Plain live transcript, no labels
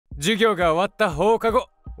授業が終わった放課後、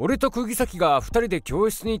俺と釘崎が2人で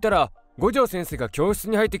教室にいたら、五条先生が教室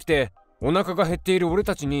に入ってきて、お腹が減っている俺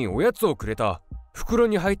たちにおやつをくれた。袋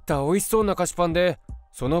に入った美味しそうな菓子パンで、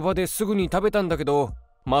その場ですぐに食べたんだけど、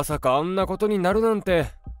まさかあんなことになるなんて。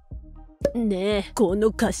ねえ、こ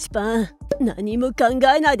の菓子パン何も考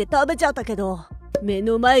えないで食べちゃったけど、目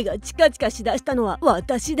の前がチカチカしだしたのは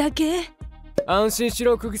私だけ。安心し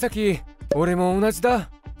ろ釘崎、俺も同じ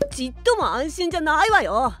だ。ちっとも安心じゃないわ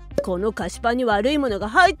よ。この菓子パンに悪いものが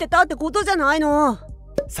入ってたってことじゃないの。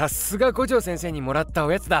さすが五条先生にもらった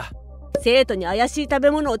おやつだ。生徒に怪しい食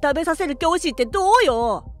べ物を食べさせる教師ってどう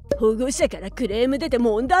よ。保護者からクレーム出て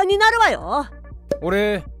問題になるわよ。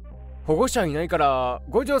俺保護者いないから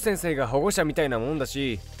五条先生が保護者みたいなもんだ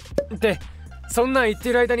し。ってそんなん言っ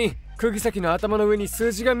てる間に釘崎の頭の上に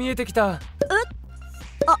数字が見えてきた。あ、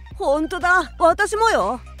ほんとだ、私も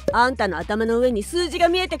よ。あんたの頭の上に数字が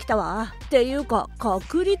見えてきたわ。っていうか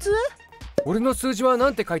確率？俺の数字はな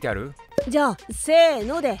んて書いてある？じゃあせー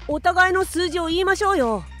のでお互いの数字を言いましょう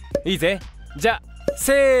よ。いいぜ。じゃあ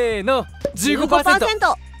せーの 15%。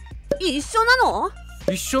 一緒なの？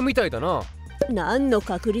一緒みたいだな。何の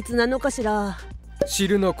確率なのかしら。知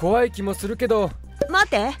るの怖い気もするけど。待っ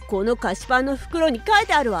て、この菓子パンの袋に書い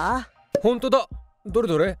てあるわ。ほんとだ。どれ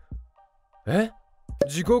どれ。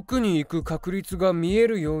地獄に行く確率が見え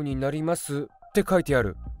るようになりますって書いてあ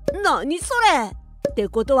る。何それ。って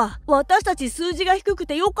ことは私たち数字が低く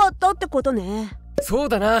てよかったってことね。そう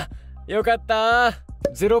だな、よかった。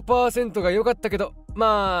 0% がよかったけど、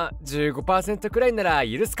まあ 15% くらいなら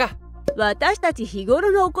許すか。私たち日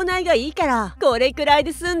頃の行いがいいからこれくらい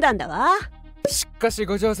で済んだんだわ。しかし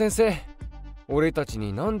五条先生、俺たち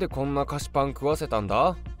になんでこんな菓子パン食わせたん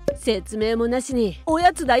だ？説明もなしにお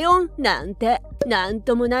やつだよなんて、なん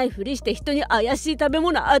ともないふりして人に怪しい食べ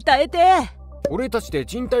物与えて。俺たちで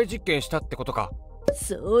人体実験したってことか。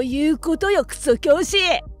そういうことよ、クソ教師。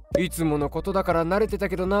いつものことだから慣れてた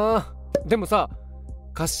けどな。でもさ、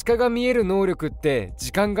可視化が見える能力って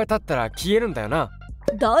時間が経ったら消えるんだよな。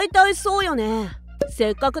だいたいそうよね。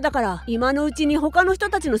せっかくだから今のうちに他の人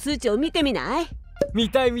たちの数値を見てみない？見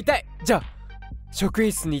たい見たい。じゃあ職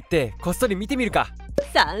員室に行ってこっそり見てみるか。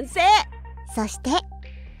賛成。そして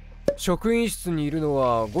職員室にいるの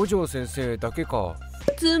は五条先生だけか。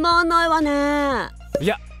つまんないわね。い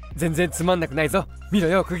や全然つまんなくないぞ。見ろ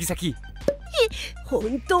よ釘崎。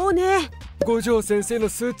本当ね。五条先生の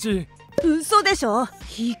数値。嘘でしょ。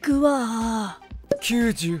引くわ。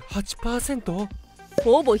 98%？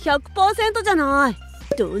 ほぼ 100% じゃない。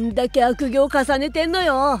どんだけ悪行重ねてんの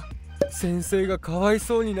よ。先生がかわい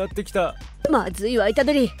そうになってきた。まずいわ、虎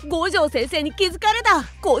杖。五条先生に気づかれた。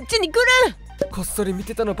こっちに来る。こっそり見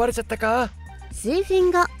てたのバレちゃったか。数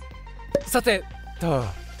分後、さてと、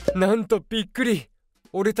なんとびっくり。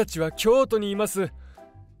俺たちは京都にいます。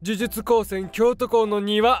呪術高専京都校の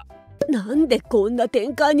庭。なんでこんな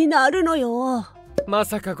展開になるのよ。ま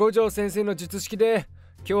さか五条先生の術式で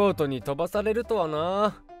京都に飛ばされるとは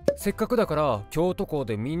な。せっかくだから京都校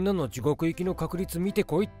でみんなの地獄行きの確率見て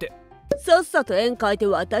こいって。さっさと絵描いて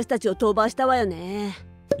私たちを飛ばしたわよね。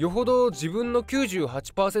よほど自分の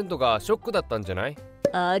 98% がショックだったんじゃない？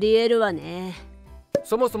ありえるわね。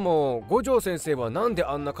そもそも五条先生はなんで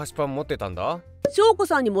あんな菓子パン持ってたんだ？翔子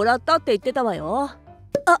さんにもらったって言ってたわよ。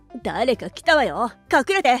あ、誰か来たわよ。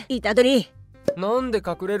隠れて、虎杖。なんで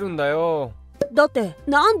隠れるんだよ。だって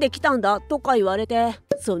なんで来たんだとか言われて、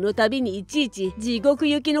その度にいちいち地獄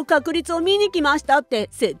行きの確率を見に来ましたって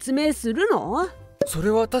説明するの？そ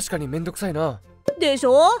れは確かにめんどくさいな。でし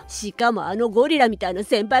ょ？しかもあのゴリラみたいな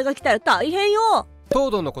先輩が来たら大変よ。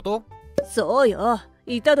東堂のこと？そうよ。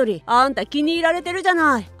虎杖、あんた気に入られてるじゃ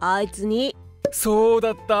ない、あいつに。そう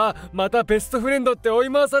だった。またベストフレンドって追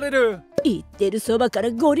い回される。言ってるそばか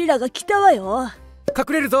らゴリラが来たわよ。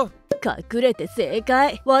隠れるぞ。隠れて正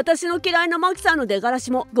解。私の嫌いなマキさんの出がら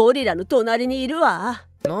しもゴリラの隣にいるわ。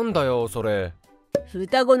なんだよそれ。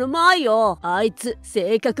双子のマイよ。あいつ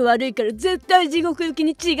性格悪いから絶対地獄行き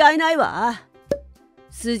に違いないわ。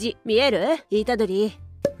数字見える？虎杖。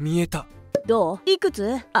見えた。どう？いく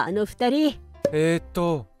つ？あの二人。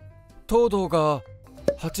東堂が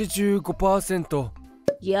 85%。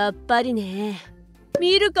 やっぱりね。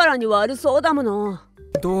見るからに悪そうだもの。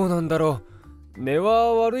どうなんだろう。根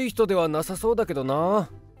は悪い人ではなさそうだけどな。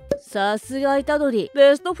さすが虎杖、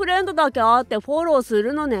ベストフレンドだけあってフォローす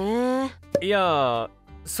るのね。いや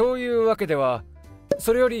そういうわけでは。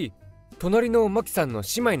それより隣のマキさんの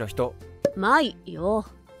姉妹の人。マイよ。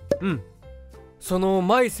うん、その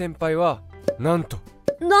マイ先輩はなんと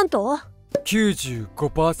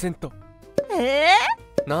 95%。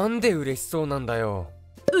 なんで嬉しそうなんだよ。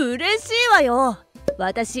嬉しいわよ。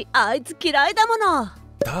私あいつ嫌いだもの。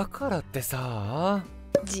だからってさ、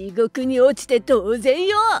地獄に落ちて当然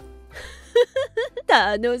よ。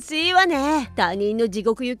楽しいわね、他人の地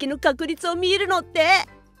獄行きの確率を見るのって。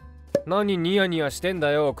何ニヤニヤしてん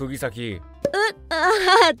だよ釘崎。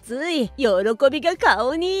つい喜びが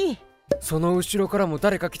顔に。その後ろからも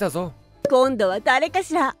誰か来たぞ。今度は誰か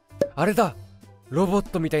しら。あれだ、ロボッ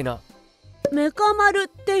トみたいな。メカ丸っ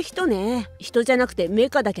て人ね。人じゃなくてメ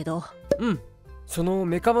カだけど。うん、その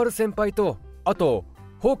メカ丸先輩と、あと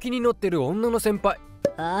ほうきに乗ってる女の先輩。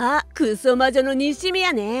ああ、クソ魔女の西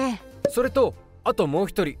宮ね。それとあともう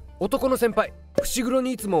一人男の先輩。伏黒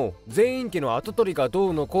にいつも全員家の跡取りがど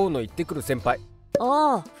うのこうの言ってくる先輩。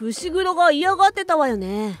ああ、伏黒が嫌がってたわよ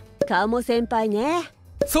ね。カモ先輩ね。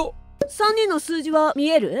そう。3人の数字は見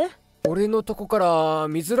える？俺のとこから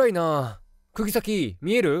見づらいな。釘崎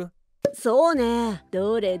見える？そうね。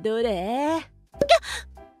どれどれ。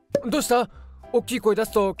どうした？大きい声出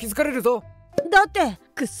すと気づかれるぞ。だって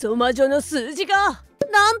クソ魔女の数字が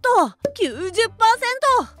なんと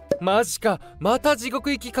 90%。 マジか、また地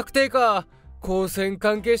獄行き確定か。高専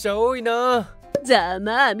関係者多いな。ざ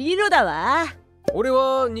まあ見ろだわ。俺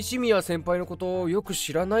は西宮先輩のことをよく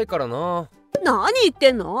知らないからな。何言っ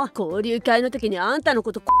てんの？交流会の時にあんたの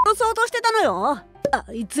こと殺そうとしてたのよ。あ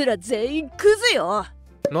いつら全員クズよ。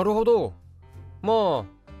なるほど。ま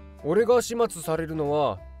あ俺が始末されるの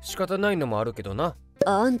は仕方ないのもあるけどな。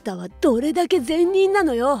あんたはどれだけ善人な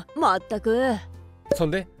のよ、まったく。そ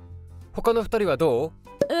んで他の2人はどう？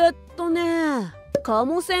カ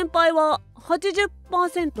モ先輩は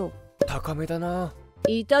 80%。 高めだな。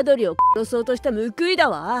虎杖を殺そうとした報いだ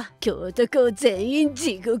わ。京都校全員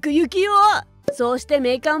地獄行きよ。そして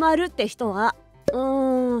メカ丸って人は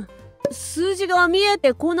数字が見え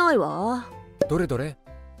てこないわ。どれどれ。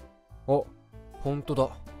あ、ほんとだ。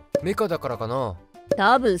メカだからかな。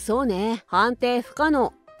多分そうね。判定不可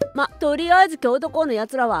能。とりあえず京都校のや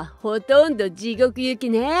つらはほとんど地獄行き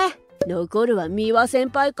ね。残るは三輪先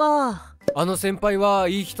輩か。あの先輩は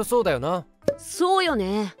いい人そうだよな。そうよ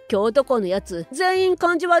ね。京都校のやつ全員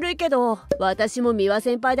感じ悪いけど、私も三輪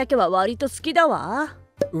先輩だけは割と好きだわ。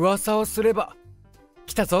噂をすれば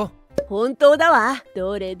来たぞ。本当だわ。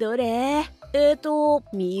どれどれ。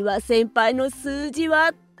三輪先輩の数字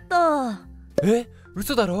は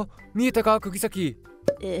嘘だろ。見えたか釘崎。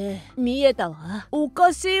見えたわ。お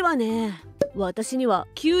かしいわね。私には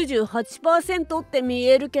 98% って見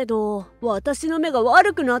えるけど、私の目が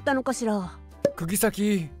悪くなったのかしら。釘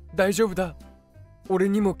崎大丈夫だ。俺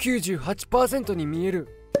にも 98% に見える。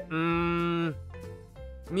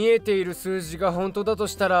見えている数字が本当だと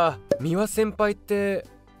したら、三輪先輩って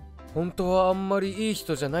本当はあんまりいい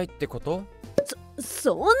人じゃないってこと？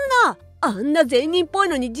そんな、あんな善人っぽい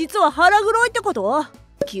のに実は腹黒いってこと？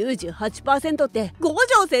 98% って五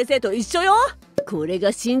条先生と一緒よ。これ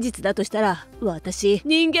が真実だとしたら、私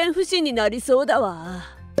人間不信になりそうだわ。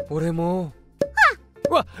俺も。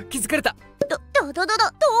わ、気づかれた。どうしたんで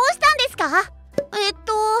すか？虎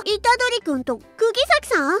杖くんと釘崎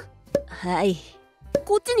さん？はい。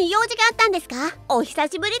こっちに用事があったんですか？お久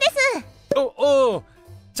しぶりです。おう、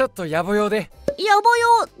ちょっと野暮用で。野暮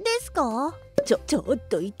用ですか？ちょっ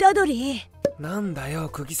と虎杖。なんだよ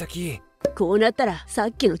釘崎。こうなったらさ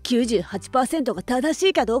っきの 98% が正し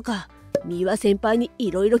いかどうか、三輪先輩に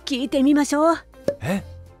いろいろ聞いてみましょう。ち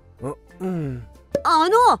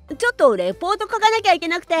ょっとレポート書かなきゃいけ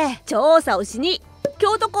なくて、調査をしに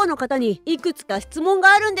京都校の方にいくつか質問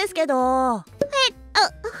があるんですけど。は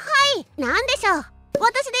い、なんでしょう。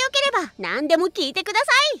私でよければ何でも聞いてくださ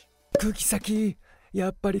い。釘崎、や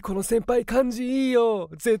っぱりこの先輩感じいいよ。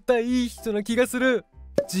絶対いい人な気がする。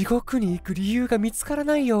地獄に行く理由が見つから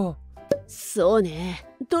ないよ。そうね。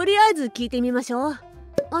とりあえず聞いてみましょう。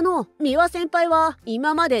三輪先輩は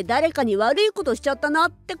今まで誰かに悪いことしちゃったな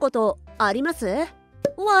ってことあります？悪い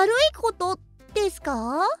ことです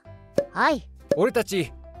か？はい。俺た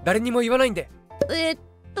ち誰にも言わないんで。悪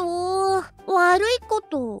いこ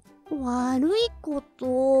と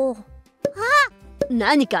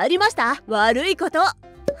何かありました？悪いこと。は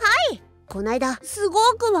い、こないだすご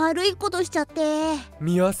く悪いことしちゃって。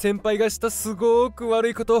三輪先輩がしたすごく悪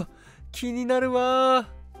いこと気になるわ。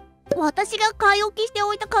私が買い置きして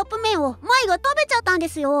おいたカップ麺を舞が食べちゃったんで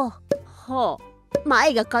すよ。はあ。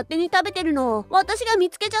舞が勝手に食べてるのを私が見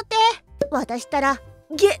つけちゃって、渡したら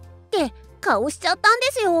ゲッって顔しちゃったんで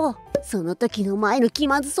すよ。その時の舞の気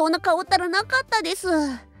まずそうな顔ったらなかったです。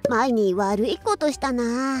舞に悪いことした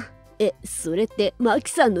な。それってマキ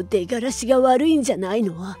さんの出がらしが悪いんじゃない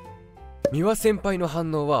の？三輪先輩の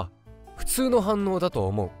反応は普通の反応だと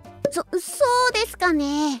思う。そうですか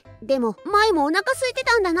ね。でも舞もお腹空いて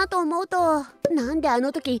たんだなと思うと、なんであ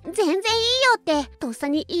の時全然いいよってとっさ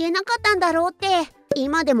に言えなかったんだろうって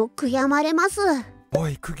今でも悔やまれます。お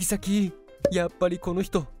い釘崎、やっぱりこの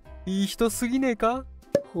人いい人すぎねえか？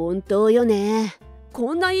本当よね。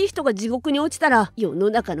こんないい人が地獄に落ちたら世の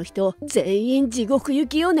中の人全員地獄行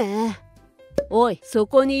きよね。おい、そ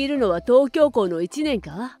こにいるのは東京校の1年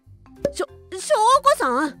か？翔子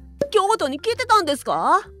さん、京都に来てたんです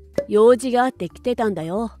か？用事があって来てたんだ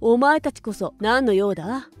よ。お前たちこそ何の用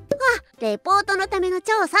だ？レポートのための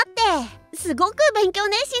調査ってすごく勉強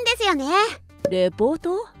熱心ですよね。レポー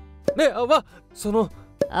ト？ね、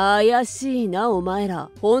怪しいなお前ら。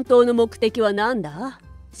本当の目的は何だ？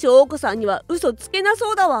翔子さんには嘘つけな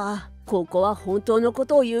そうだわ。ここは本当のこ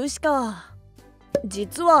とを言うしか。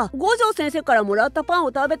実は五条先生からもらったパン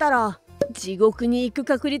を食べたら地獄に行く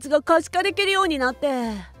確率が可視化できるようになって。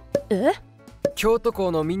え？京都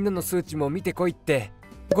校のみんなの数値も見てこいって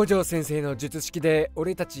五条先生の術式で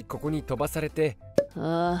俺たちここに飛ばされて。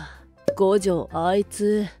ああ、五条あい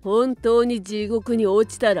つ本当に地獄に落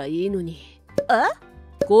ちたらいいのに。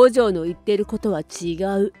五条の言ってることは違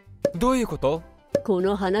う。どういうこと？こ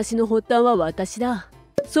の話の発端は私だ。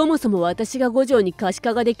そもそも私が五条に可視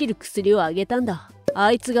化ができる薬をあげたんだ。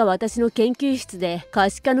あいつが私の研究室で可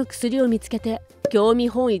視化の薬を見つけて興味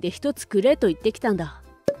本位で一つくれと言ってきたんだ。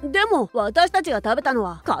でも私たちが食べたの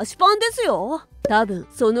は菓子パンですよ。多分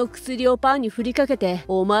その薬をパンに振りかけて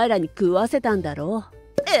お前らに食わせたんだろ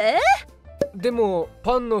う。でも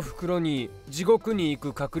パンの袋に地獄に行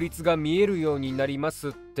く確率が見えるようになります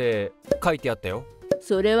って書いてあったよ。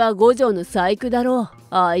それは五条の細工だろう。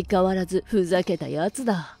相変わらずふざけたやつ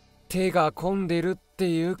だ。手が込んでるって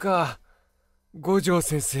いうか、五条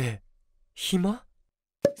先生暇？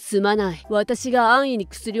すまない。私が安易に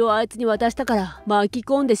薬をあいつに渡したから巻き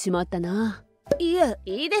込んでしまったな。いえ、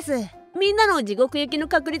いいです。みんなの地獄行きの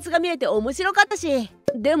確率が見えて面白かったし。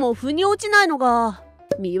でも腑に落ちないのが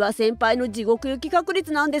三輪先輩の地獄行き確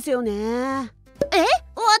率なんですよね。私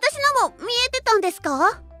のも見えてたんです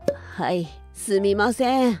か？はい、すみま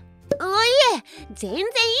せん。いえ、全然いいん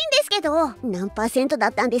ですけど、何%だ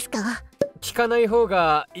ったんですか？聞かない方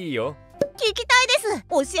がいいよ。聞きたいで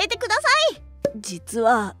す。教えてください。実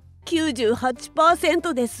は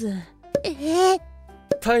 98% です。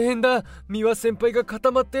大変だ、三輪先輩が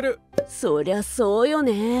固まってる。そりゃそうよ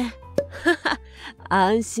ね。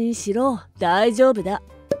安心しろ、大丈夫だ。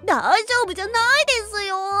大丈夫じゃないです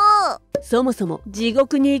よ。そもそも地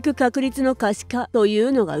獄に行く確率の可視化とい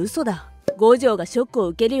うのが嘘だ。五条がショックを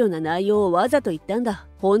受けるような内容をわざと言ったんだ。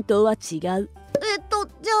本当は違う。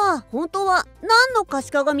じゃあ本当は何の可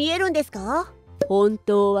視化が見えるんですか？本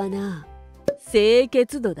当はな、清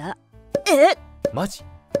潔度だ。マジ？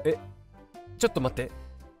ちょっと待って。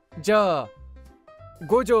じゃあ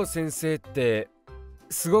五条先生って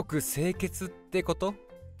すごく清潔ってこと？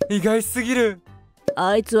意外すぎる。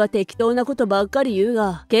あいつは適当なことばっかり言う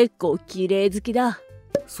が結構綺麗好きだ。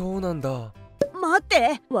そうなんだ。待っ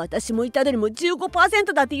て、私も虎杖も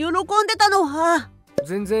 15% だって喜んでたのは。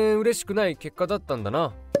全然嬉しくない結果だったんだ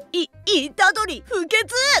な。虎杖不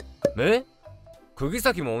潔。釘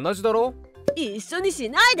崎も同じだろ。一緒にし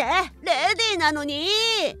ないで。レディーなのに。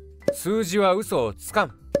数字は嘘をつかん。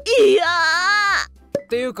いやーっ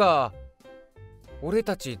ていうか、俺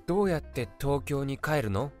たちどうやって東京に帰る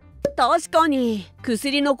の？確かに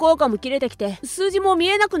薬の効果も切れてきて数字も見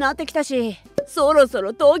えなくなってきたし、そろそ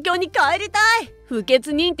ろ東京に帰りたい。不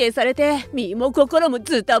潔認定されて身も心も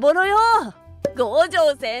ズタボロよ。五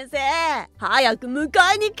条先生、早く迎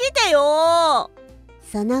えに来てよ。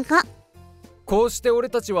その後、こうして俺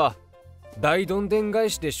たちは大どんでん返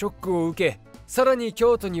しでショックを受け、さらに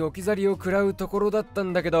京都に置き去りを食らうところだった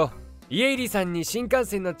んだけど、家入さんに新幹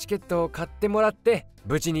線のチケットを買ってもらって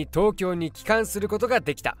無事に東京に帰還することが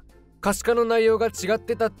できた。可視化の内容が違っ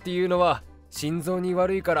てたっていうのは心臓に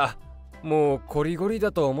悪いからもうこりごり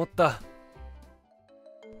だと思った。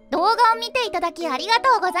動画を見ていただきありがと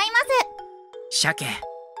うございます。鮭、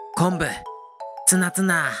昆布、ツナツ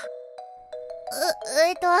ナ。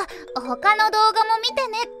他の動画も見て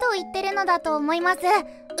ねと言ってるのだと思います。よろし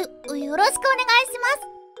くお願いしま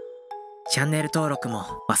す。チャンネル登録も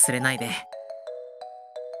忘れないで。